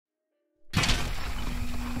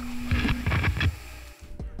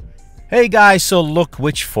Hey guys, so look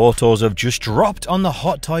which photos have just dropped on the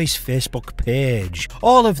Hot Toys Facebook page.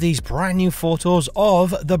 All of these brand new photos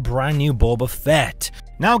of the brand new Boba Fett.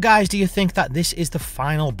 Now guys, do you think that this is the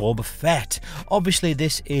final Boba Fett? Obviously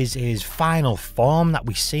this is his final form that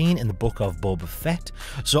we've seen in the book of Boba Fett,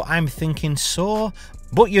 so I'm thinking so.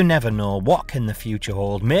 But you never know, what can the future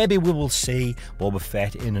hold? Maybe we will see Boba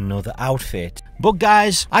Fett in another outfit. But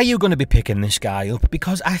guys, are you going to be picking this guy up?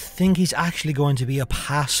 Because I think he's actually going to be a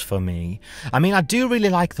pass for me. I mean, I do really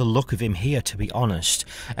like the look of him here, to be honest.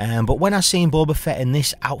 But when I seen Boba Fett in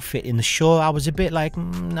this outfit in the show, I was a bit like,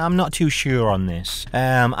 I'm not too sure on this.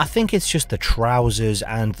 I think it's just the trousers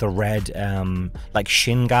and the red, like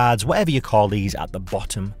shin guards, whatever you call these at the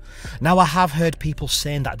bottom. Now, I have heard people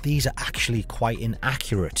saying that these are actually quite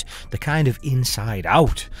inaccurate. They're kind of inside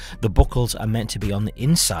out. The buckles are meant to be on the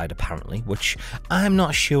inside, apparently, which I'm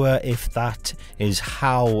not sure if that is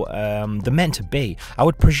how they're meant to be. I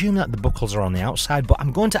would presume that the buckles are on the outside, but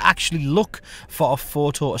I'm going to actually look for a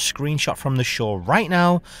photo, a screenshot from the show right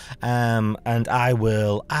now, and I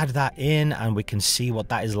will add that in and we can see what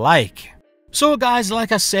that is like. So guys,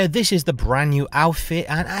 like I said, this is the brand new outfit,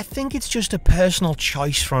 and I think it's just a personal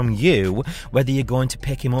choice from you whether you're going to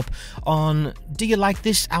pick him up on, do you like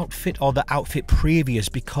this outfit or the outfit previous,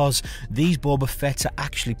 because these Boba Fetts are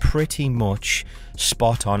actually pretty much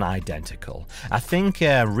spot on identical. I think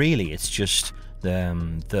really it's just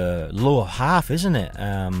the lower half, isn't it?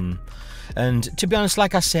 And to be honest,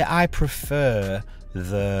 like I say, I prefer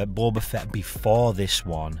the Boba Fett before this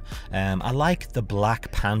one. I like the black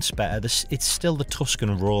pants better. It's still the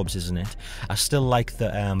Tuscan robes, isn't it? I still like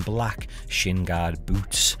the black shin guard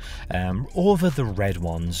boots over the red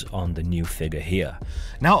ones on the new figure here.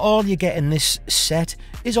 Now all you get in this set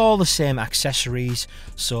is all the same accessories,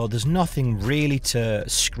 so there's nothing really to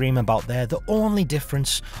scream about there. The only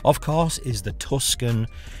difference, of course, is the Tuscan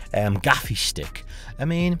gaffy stick. I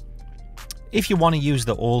mean, if you want to use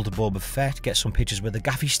the old Boba Fett, get some pictures with the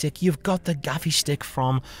gaffy stick, you've got the gaffy stick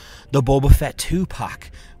from the Boba Fett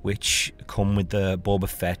 2-pack, which come with the Boba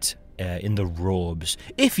Fett in the robes.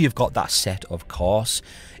 If you've got that set, of course.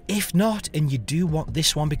 If not, and you do want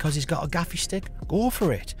this one because he's got a gaffy stick, go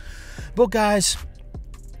for it. But guys,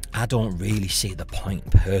 I don't really see the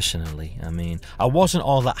point personally. I mean, I wasn't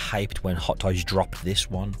all that hyped when Hot Toys dropped this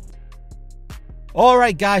one.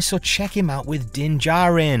 Alright guys, so check him out with Din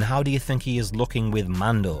Djarin. How do you think he is looking with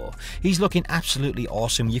Mando? He's looking absolutely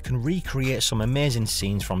awesome. You can recreate some amazing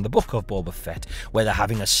scenes from the book of Boba Fett, where they're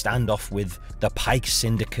having a standoff with the Pike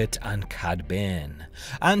Syndicate and Cad Bane.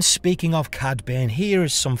 And speaking of Cad Bane, here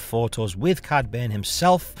is some photos with Cad Bane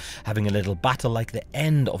himself having a little battle like the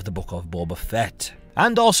end of the book of Boba Fett.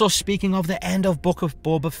 And also, speaking of the end of Book of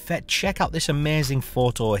Boba Fett, check out this amazing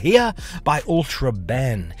photo here by Ultra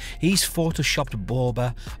Ben. He's photoshopped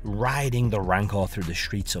Boba riding the Rancor through the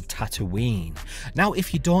streets of Tatooine. Now,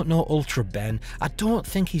 if you don't know Ultra Ben, I don't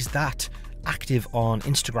think he's that active on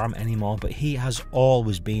Instagram anymore, but he has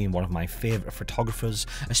always been one of my favourite photographers,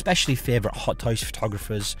 especially favourite Hot Toys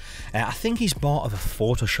photographers. I think he's more of a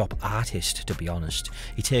Photoshop artist, to be honest.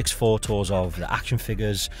 He takes photos of the action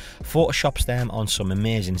figures, photoshops them on some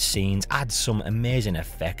amazing scenes, adds some amazing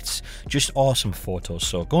effects, just awesome photos,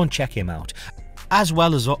 so go and check him out. As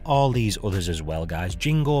well as all these others as well, guys.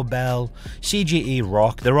 Jingo Bell, CGE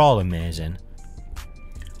Rock, they're all amazing.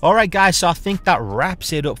 Alright guys, so I think that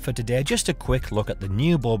wraps it up for today. Just a quick look at the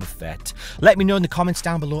new Boba Fett. Let me know in the comments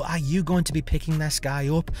down below, are you going to be picking this guy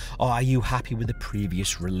up, or are you happy with the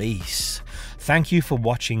previous release? Thank you for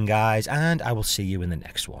watching guys, and I will see you in the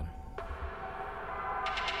next one.